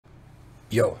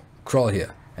Yo, Crawl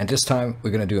here, and this time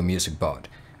we're gonna do a music bod.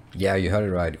 Yeah, you heard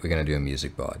it right, we're gonna do a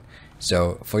music bod.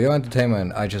 So for your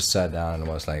entertainment, I just sat down and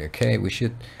was like, okay, we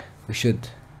should.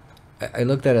 I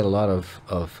looked at a lot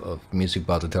of music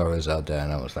bod tutorials out there,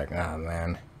 and I was like, ah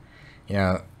man, you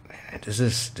know, this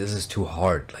is too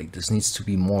hard. Like, this needs to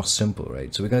be more simple,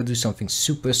 right? So we're gonna do something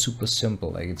super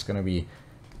simple. Like, it's gonna be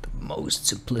the most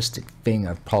simplistic thing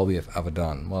I probably have ever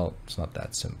done. Well, it's not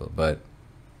that simple, but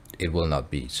it will not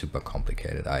be super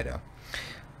complicated either.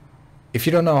 If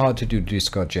you don't know how to do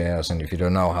Discord.js, and if you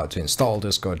don't know how to install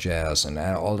Discord.js and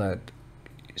all that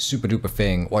super duper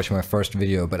thing, watch my first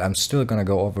video, but I'm still gonna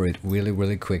go over it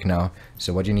really quick now.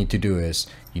 So what you need to do is,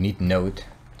 you need Node.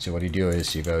 So what you do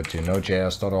is, you go to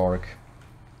node.js.org,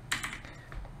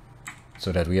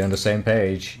 so that we're on the same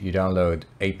page. You download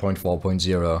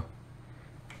 8.4.0,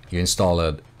 you install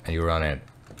it, and you run it.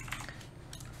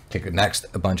 Click next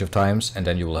a bunch of times, and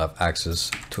then you will have access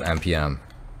to npm.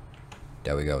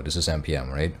 There we go, this is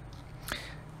npm, right?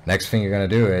 Next thing you're gonna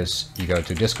do is, you go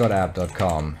to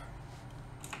discordapp.com.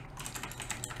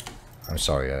 I'm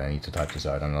sorry, I need to type this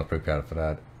out, I'm not prepared for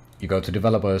that. You go to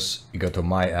developers, you go to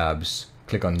my apps,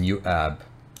 click on new app,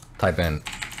 type in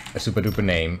a super duper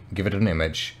name, give it an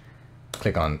image,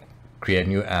 click on create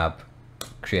new app,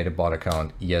 create a bot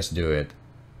account, yes, do it.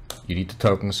 You need the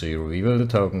token, so you reveal the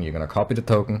token, you're gonna copy the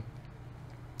token.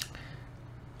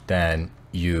 Then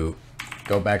you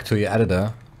go back to your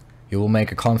editor, you will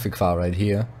make a config file right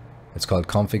here. It's called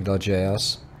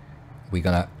config.js. We're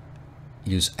gonna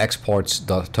use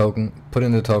exports.token, put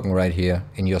in the token right here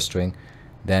in your string.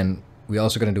 Then we're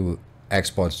also gonna do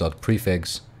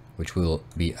exports.prefix, which will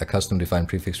be a custom defined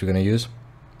prefix we're gonna use.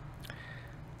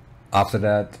 After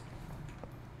that,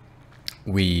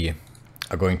 we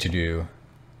are going to do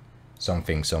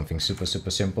something super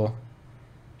simple.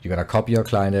 You're gonna copy your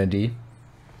client ID,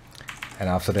 and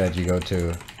after that you go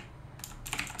to,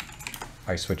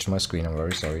 I switched my screen, I'm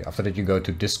very sorry. After that you go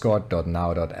to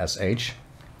discord.now.sh,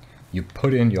 you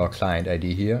put in your client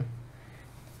ID here,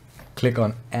 click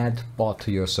on add bot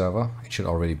to your server, it should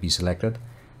already be selected,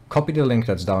 copy the link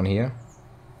that's down here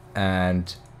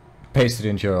and paste it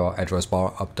into your address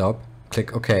bar up top,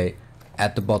 click OK,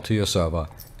 add the bot to your server,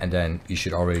 and then you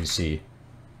should already see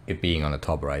it being on the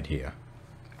top right here.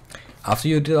 After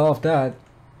you did all of that,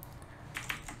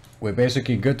 we're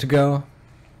basically good to go.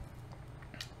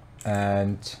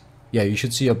 And yeah, you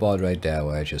should see a bot right there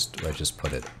where I just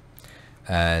put it.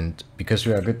 And because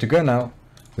we are good to go now,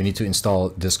 we need to install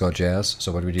Discord.js.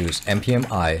 So what we do is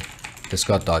npm I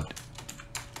discord.js.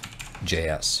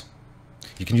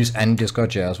 You can use any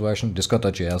Discord.js version.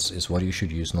 Discord.js is what you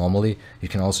should use normally. You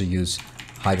can also use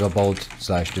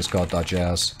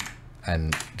hydrabolt/discord.js,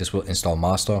 and this will install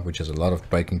master, which has a lot of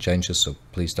breaking changes, so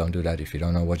please don't do that if you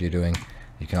don't know what you're doing.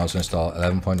 You can also install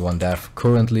 11.1 dev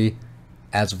currently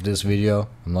as of this video.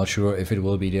 I'm not sure if it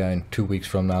will be there in 2 weeks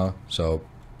from now, so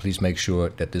please make sure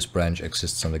that this branch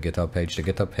exists on the GitHub page. The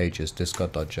GitHub page is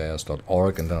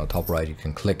discord.js.org, and then on the top right you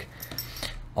can click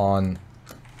on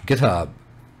GitHub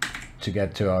to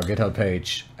get to our GitHub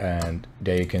page, and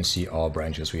there you can see all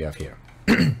branches we have here.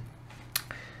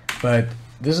 But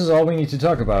this is all we need to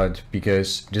talk about,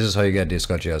 because this is how you get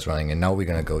Discord.js running, and now we're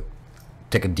gonna go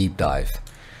take a deep dive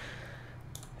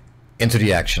into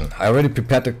the action. I already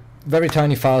prepared a very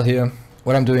tiny file here.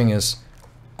 What I'm doing is,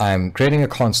 I'm creating a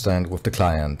constant with the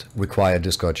client require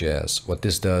Discord.js. What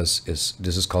this does is,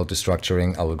 this is called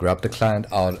destructuring. I will grab the client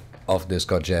out of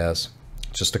Discord.js,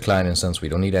 just the client instance, we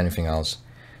don't need anything else.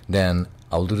 Then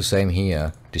I'll do the same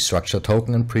here, destructure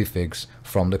token and prefix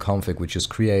from the config which is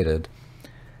created.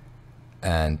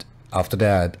 And after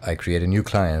that, I create a new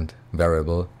client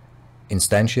variable,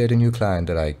 instantiate a new client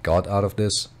that I got out of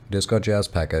this Discord.js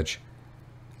package.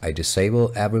 I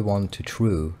disable everyone to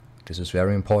true. This is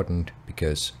very important,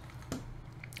 because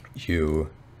you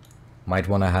might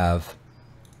want to have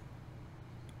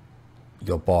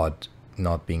your bot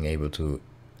not being able to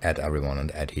add everyone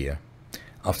and add here.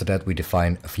 After that, we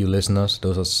define a few listeners.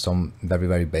 Those are some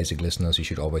very basic listeners you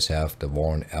should always have: the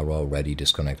warn, error, ready,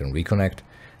 disconnect, and reconnect.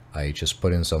 I just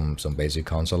put in some basic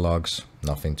console logs,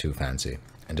 nothing too fancy.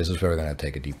 And this is where we're gonna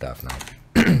take a deep dive now.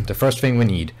 The first thing we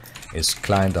need is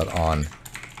client.on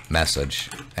message,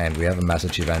 and we have a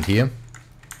message event here.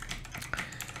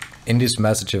 In this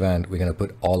message event, we're gonna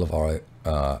put all of our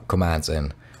commands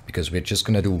in, because we're just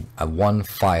gonna do a one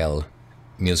file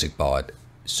music bot,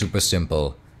 super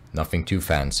simple, nothing too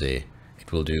fancy.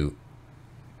 It will do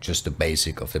just the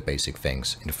basic of the basic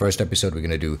things. In the first episode, we're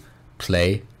gonna do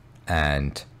play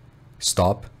and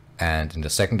stop, and in the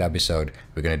second episode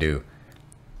we're gonna do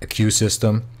a queue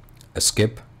system, a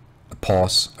skip, a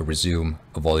pause, a resume,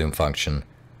 a volume function,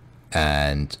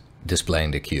 and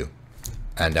displaying the queue.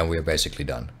 And then we're basically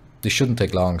done. This shouldn't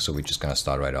take long, so we're just gonna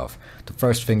start right off. The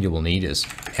first thing you will need is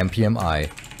npm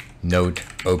node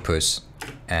opus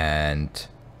and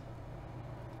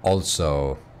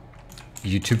also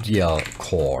UtubedDL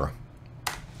core.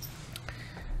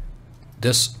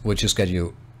 This will just get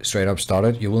you straight up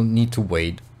started. You will need to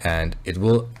wait, and it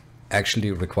will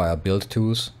actually require build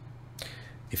tools.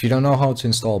 If you don't know how to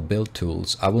install build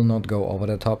tools, I will not go over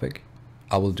that topic.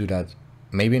 I will do that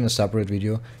maybe in a separate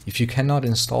video. If you cannot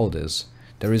install this,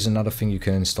 there is another thing you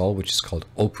can install, which is called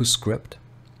Opus Script.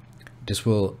 This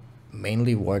will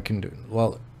mainly work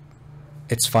well,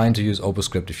 it's fine to use Opus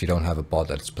Script if you don't have a bot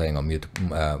that's playing on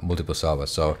multiple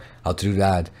servers. So how to do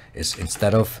that is,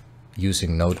 instead of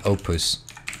using node opus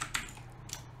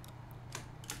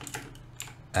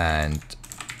and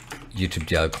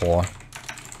UtubedDL core,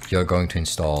 you're going to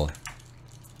install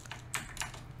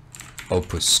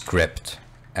Opus Script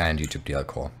and UtubedDL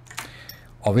core.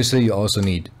 Obviously, you also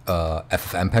need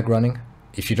ffmpeg running.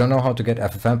 If you don't know how to get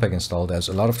ffmpeg installed, there's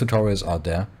a lot of tutorials out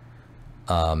there.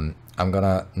 I'm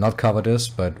gonna not cover this,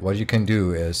 but what you can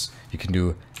do is you can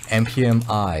do npm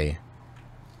 -g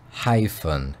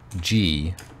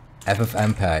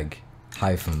ffmpeg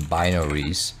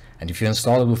 -binaries, and if you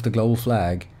install it with the global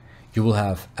flag, you will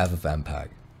have ffmpeg.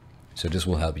 So this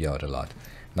will help you out a lot.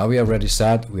 Now we are ready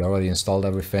set, we already installed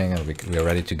everything, and we are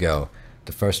ready to go.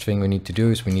 The first thing we need to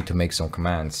do is we need to make some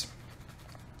commands.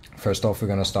 First off, we're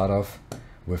going to start off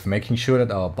with making sure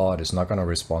that our bot is not going to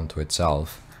respond to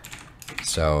itself.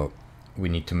 So we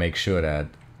need to make sure that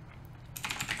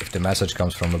if the message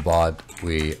comes from a bot,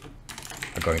 we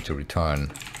are going to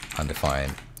return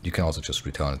undefined. You can also just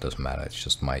return, it doesn't matter. It's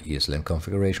just my ESLint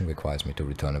configuration requires me to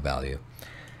return a value.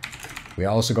 We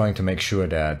are also going to make sure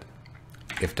that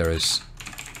if there is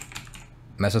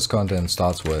message content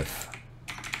starts with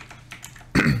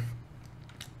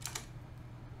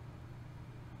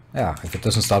yeah, if it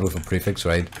doesn't start with a prefix,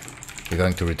 right, we're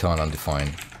going to return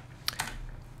undefined.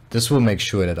 This will make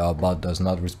sure that our bot does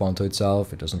not respond to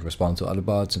itself, it doesn't respond to other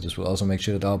bots, and this will also make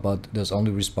sure that our bot does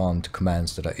only respond to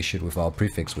commands that are issued with our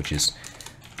prefix, which is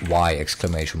Y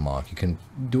exclamation mark. You can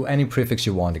do any prefix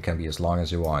you want, it can be as long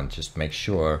as you want, just make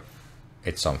sure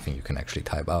it's something you can actually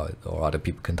type out, or other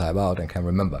people can type out and can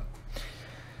remember.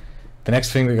 The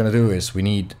next thing we're going to do is we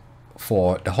need,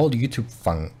 for the whole YouTube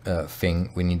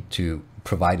thing, we need to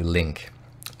provide a link,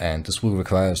 and this will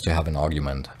require us to have an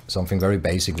argument. Something very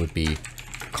basic would be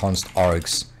const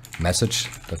args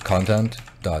message.content.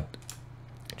 It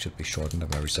should be shortened, I'm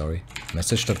very sorry.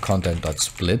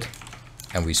 Message.content.split,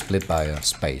 and we split by a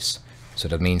space. So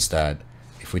that means that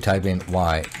if we type in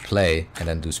y play and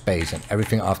then do space, and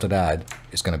everything after that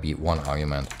is going to be one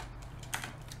argument.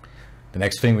 The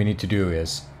next thing we need to do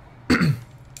is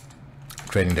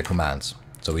creating the commands.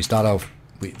 So we start off,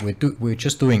 we're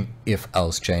just doing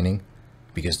if-else chaining,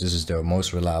 because this is the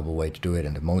most reliable way to do it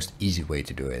and the most easy way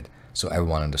to do it, so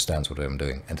everyone understands what I'm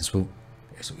doing. And it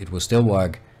will still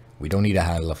work. We don't need a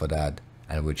handler for that,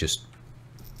 and it will just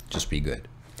be good.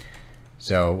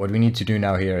 So what we need to do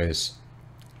now here is,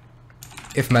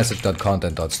 if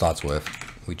message.content.starts with,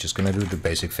 we're just gonna do the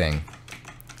basic thing,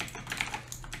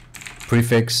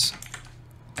 prefix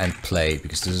and play,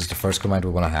 because this is the first command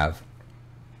we want to have.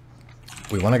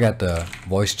 We want to get the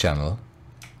voice channel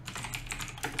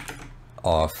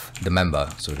of the member,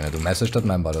 so we're going to do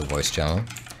message.member.voice channel.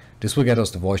 This will get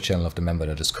us the voice channel of the member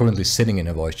that is currently sitting in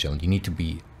a voice channel. You need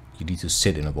to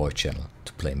sit in a voice channel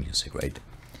to play music, right?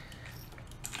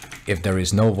 If there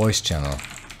is no voice channel,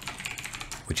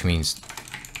 which means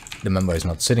the member is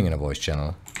not sitting in a voice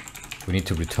channel, we need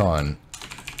to return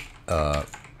a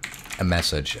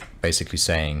message basically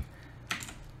saying,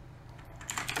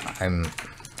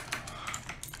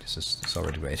 this is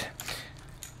already great.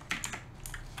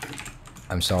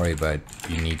 I'm sorry, but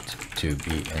you need to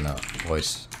be in a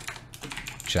voice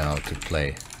channel to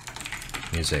play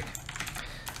music.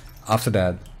 After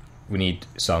that, we need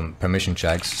some permission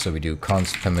checks, so we do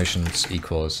const permissions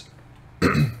equals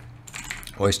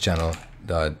voice channel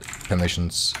dot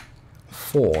permissions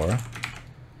for,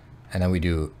 and then we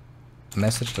do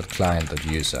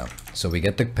message.client.user. So we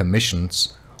get the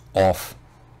permissions of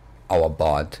our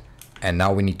bot, and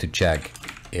now we need to check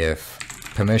if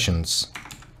permissions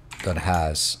that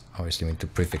has, obviously we need to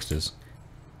prefix this,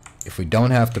 if we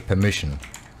don't have the permission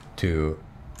to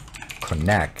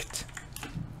connect,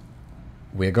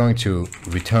 we're going to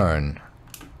return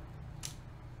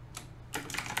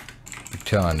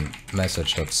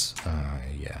message that's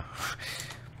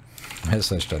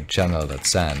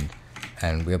message.channel.send,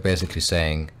 and we're basically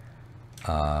saying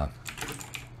I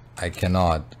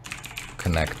cannot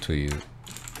connect to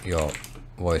your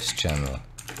voice channel,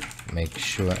 make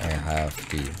sure I have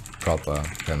the proper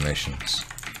permissions.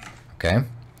 Okay.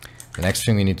 The next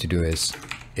thing we need to do is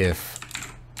if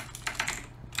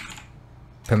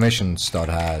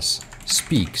permissions.has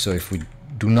speak, so if we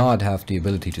do not have the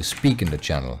ability to speak in the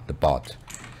channel, the bot,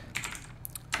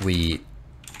 we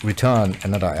return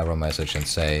another error message and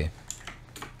say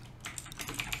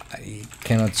I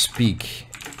cannot speak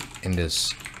in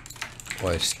this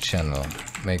voice channel,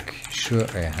 make sure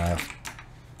I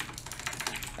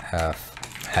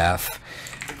have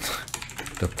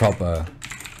the proper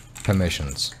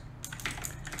permissions.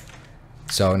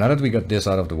 So now that we got this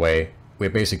out of the way, we're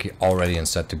basically already in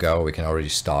set to go. We can already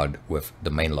start with the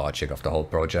main logic of the whole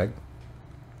project.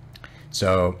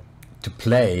 So to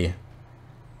play,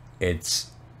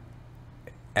 it's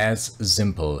as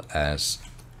simple as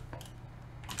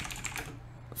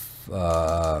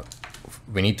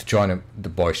we need to join the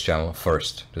voice channel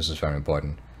first. This is very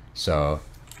important. So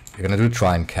we're gonna do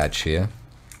try and catch here,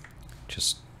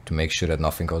 just to make sure that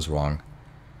nothing goes wrong.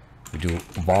 We do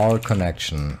var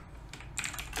connection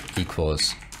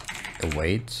equals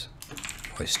await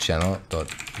voice channel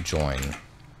dot join.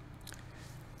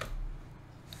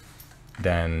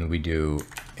 Then we do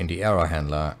in the error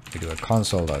handler, we do a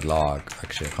console.log,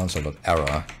 actually a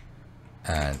console.error,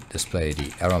 and display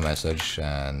the error message.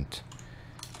 And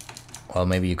well,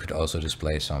 maybe you could also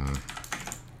display some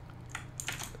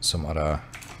other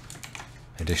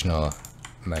additional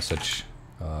message.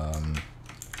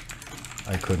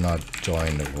 I could not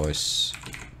join the voice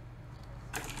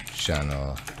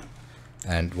channel.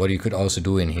 And what you could also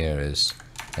do in here is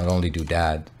not only do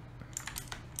that,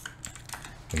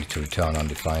 we need to return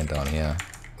undefined down here.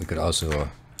 We could also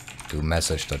do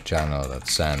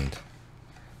message.channel.send.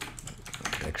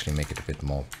 Actually make it a bit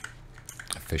more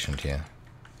efficient here.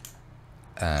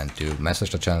 And do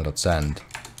message.channel.send.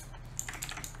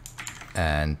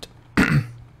 And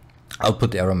I'll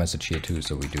put the error message here too,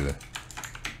 so we do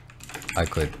I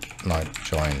could not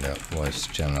join the voice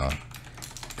channel.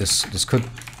 This could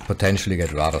potentially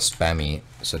get rather spammy,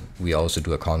 so we also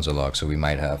do a console log, so we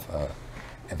might have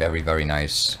a very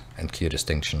nice and clear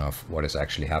distinction of what is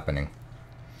actually happening.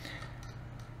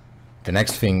 The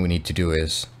next thing we need to do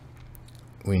is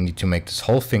we need to make this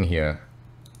whole thing here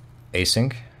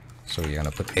async. So we're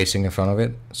gonna put async in front of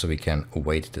it so we can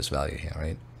await this value here,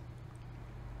 right?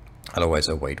 Otherwise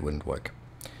await wouldn't work.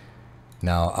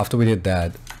 Now after we did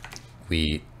that,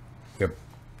 we're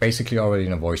basically already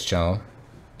in a voice channel.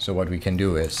 So what we can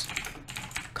do is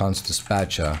const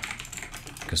dispatcher,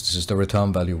 because this is the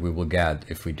return value we will get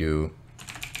if we do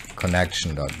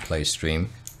connection.playStream.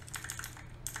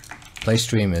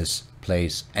 PlayStream is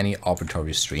plays any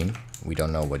arbitrary stream. We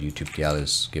don't know what YouTube DL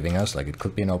is giving us. Like, it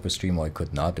could be an Opus stream or it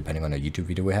could not, depending on the YouTube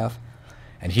video we have.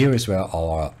 And here is where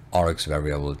our args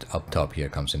variable up top here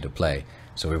comes into play.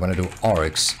 So we want to do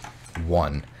args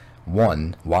 1.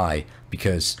 1, why?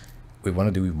 Because we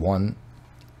want to do 1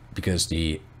 because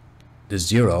the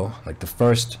 0, like the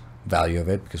first value of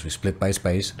it, because we split by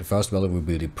space, the first value will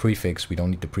be the prefix. We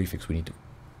don't need the prefix, we need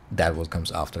that what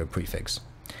comes after the prefix.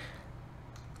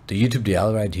 The YouTube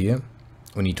DL right here,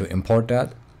 we need to import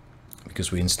that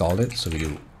because we installed it. So we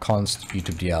do const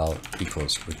YouTube DL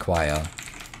equals require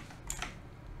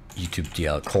YouTube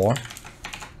DL core.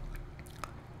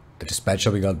 The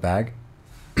dispatcher we got back.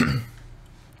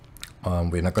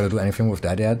 We're not going to do anything with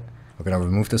that yet. We're going to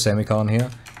remove the semicolon here,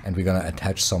 and we're going to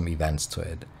attach some events to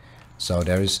it. So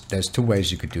there's two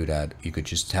ways you could do that. You could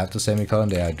just have the semicolon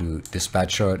there, do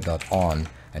dispatcher.on,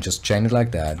 and just chain it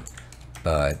like that.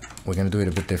 But we're going to do it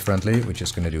a bit differently. We're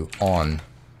just going to do on,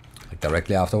 like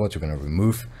directly afterwards. We're going to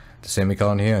remove the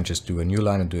semicolon here and just do a new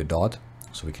line and do a dot,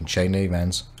 so we can chain the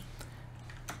events.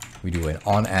 We do an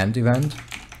on and event.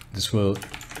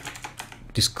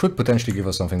 This could potentially give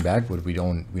us something back, but we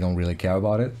don't really care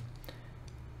about it.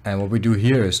 And what we do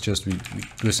here is just we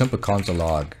do a simple console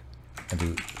log and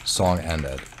do song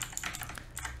ended.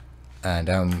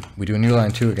 And we do a new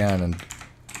line 2 again, and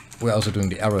we're also doing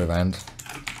the error event.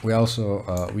 We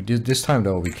also we did this time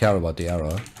though we care about the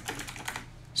error,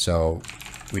 so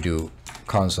we do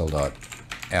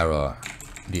console.error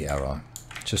the error,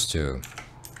 just so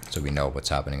we know what's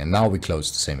happening. And now we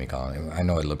close the semicolon. I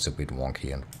know it looks a bit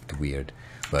wonky and weird,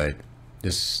 but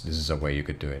this is a way you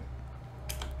could do it.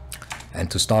 And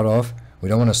to start off, we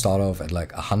don't want to start off at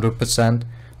like 100%.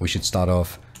 We should start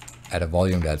off at a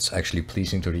volume that's actually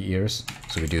pleasing to the ears.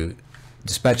 So we do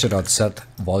dispatcher.set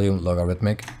volume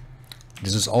logarithmic.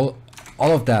 This is all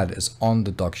of that is on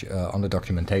the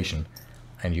documentation,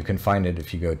 and you can find it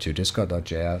if you go to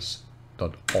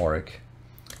discord.js.org,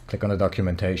 click on the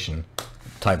documentation,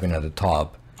 type in at the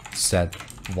top set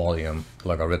volume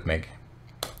logarithmic,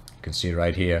 You can see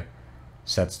right here,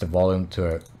 sets the volume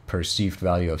to a perceived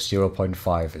value of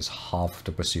 0.5 is half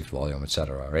the perceived volume,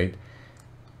 etc. Right?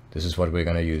 This is what we're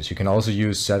going to use. You can also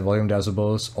use set volume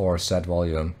decibels or set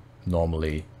volume.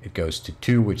 Normally it goes to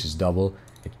 2, which is double.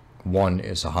 1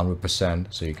 is 100%,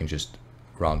 so you can just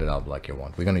round it up like you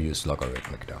want. We're going to use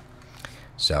logarithmic though.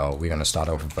 So we're going to start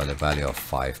off with a value of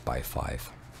 5 by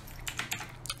 5.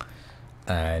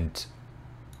 And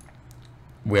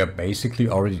we're basically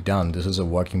already done. This is a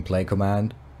working play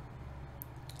command.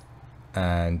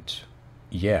 And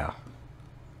yeah,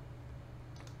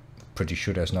 pretty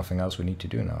sure there's nothing else we need to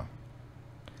do now.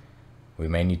 We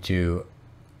may need to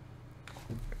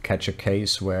catch a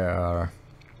case where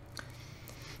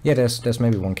yeah, there's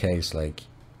maybe one case like,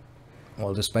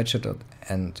 well,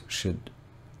 dispatcher.end should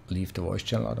leave the voice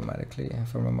channel automatically,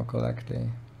 if I remember correctly.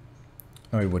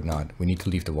 No, it would not. We need to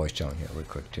leave the voice channel here real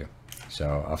quick too.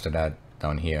 So after that,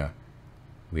 down here,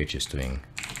 we're just doing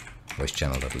voice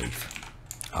channel.leave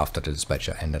after the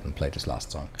dispatcher ended and played this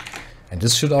last song. And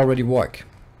this should already work.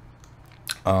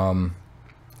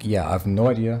 Yeah, I have no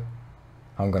idea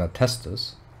how I'm gonna test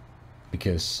this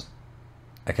because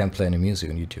I can't play any music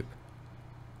on YouTube.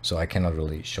 So I cannot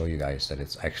really show you guys that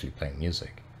it's actually playing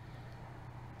music.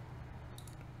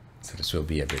 So this will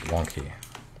be a bit wonky.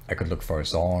 I could look for a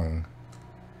song,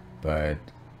 but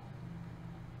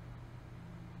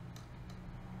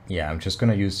yeah, I'm just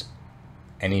gonna use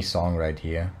any song right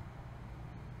here,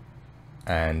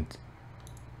 and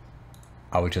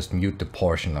I will just mute the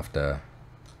portion of the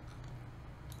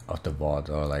VOD,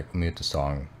 or like mute the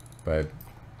song. But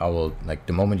I will, like,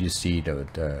 the moment you see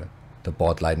the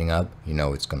board lighting up, you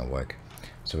know it's gonna work.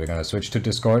 So we're gonna switch to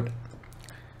Discord.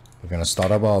 We're gonna start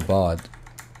up our board.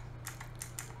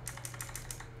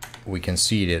 We can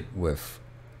see it with,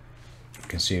 you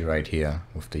can see it right here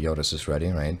with the Yodas is ready,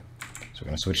 right? So we're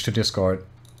gonna switch to Discord,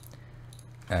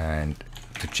 and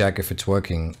to check if it's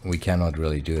working, we cannot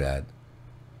really do that.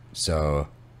 So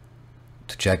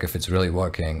to check if it's really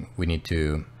working, we need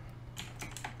to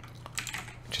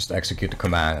just execute the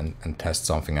command and test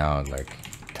something out, like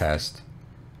test,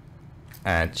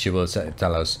 and she will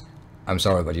tell us, I'm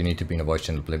sorry, but you need to be in a voice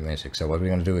channel to play music. So what we're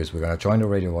going to do is we're going to join the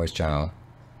radio voice channel,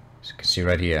 as you can see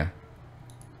right here,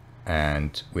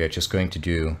 and we are just going to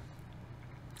do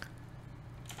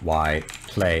y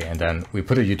play, and then we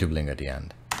put a YouTube link at the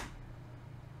end.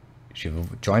 She will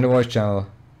join the voice channel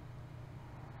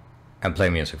and play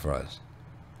music for us.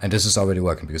 And this is already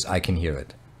working because I can hear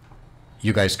it.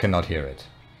 You guys cannot hear it,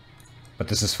 but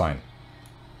this is fine.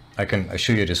 I can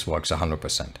assure you this works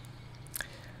 100%.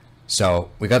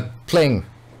 So we got playing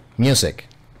music.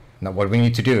 Now what we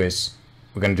need to do is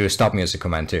we're going to do a stop music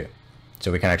command too.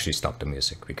 So we can actually stop the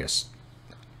music because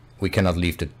we cannot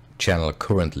leave the channel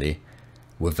currently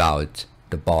without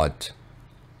the bot,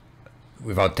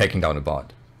 without taking down the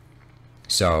bot.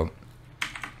 So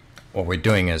what we're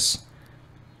doing is,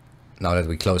 now that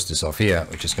we close this off here,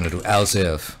 we're just going to do else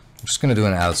if. We're just going to do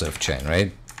an else if chain,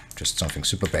 right? Just something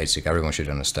super basic, everyone should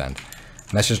understand.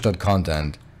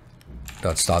 Message.content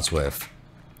that starts with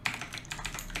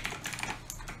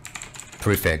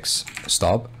prefix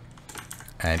stop,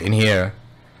 and in here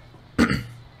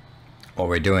what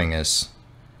we're doing is,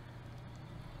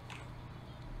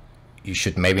 you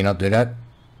should maybe not do that,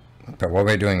 but what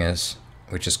we're doing is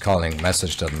we're just calling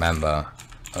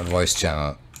message.member.voice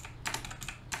channel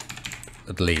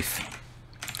leave.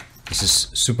 This is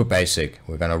super basic.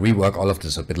 We're gonna rework all of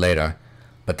this a bit later,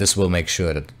 but this will make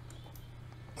sure that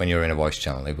when you're in a voice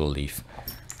channel it will leave.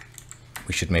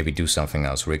 We should maybe do something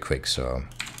else real quick, so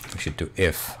we should do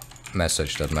if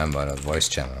message.member.voice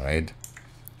channel, right?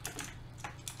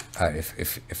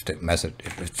 If the message,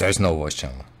 if there's no voice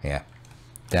channel, yeah,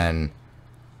 then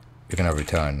you're gonna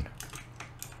return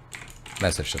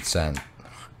message.send.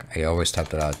 I always type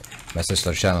that out.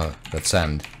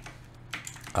 Message.channel.send.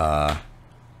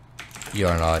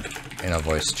 You're not in a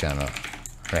voice channel,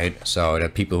 right? So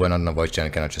that people who are not in a voice channel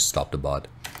cannot just stop the bot,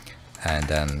 and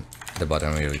then the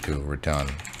button will return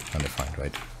undefined,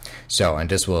 right? So, and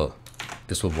this will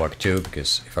work too,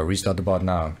 because if I restart the bot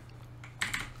now,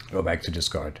 go back to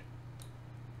Discord,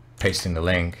 paste in the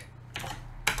link,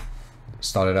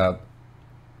 start it up,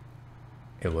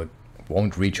 it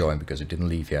won't rejoin because it didn't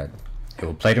leave yet. It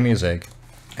will play the music,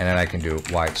 and then I can do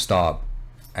white stop,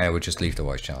 and it would just leave the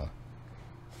voice channel.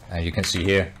 And you can see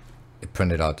here, it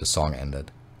printed out the song ended.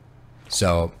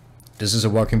 So this is a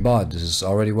working bot. This is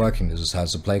already working. This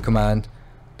has a play command.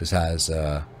 This has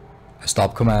a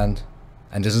stop command.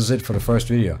 And this is it for the first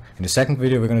video. In the second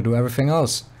video, we're going to do everything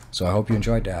else. So I hope you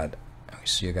enjoyed that. I'll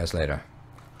see you guys later.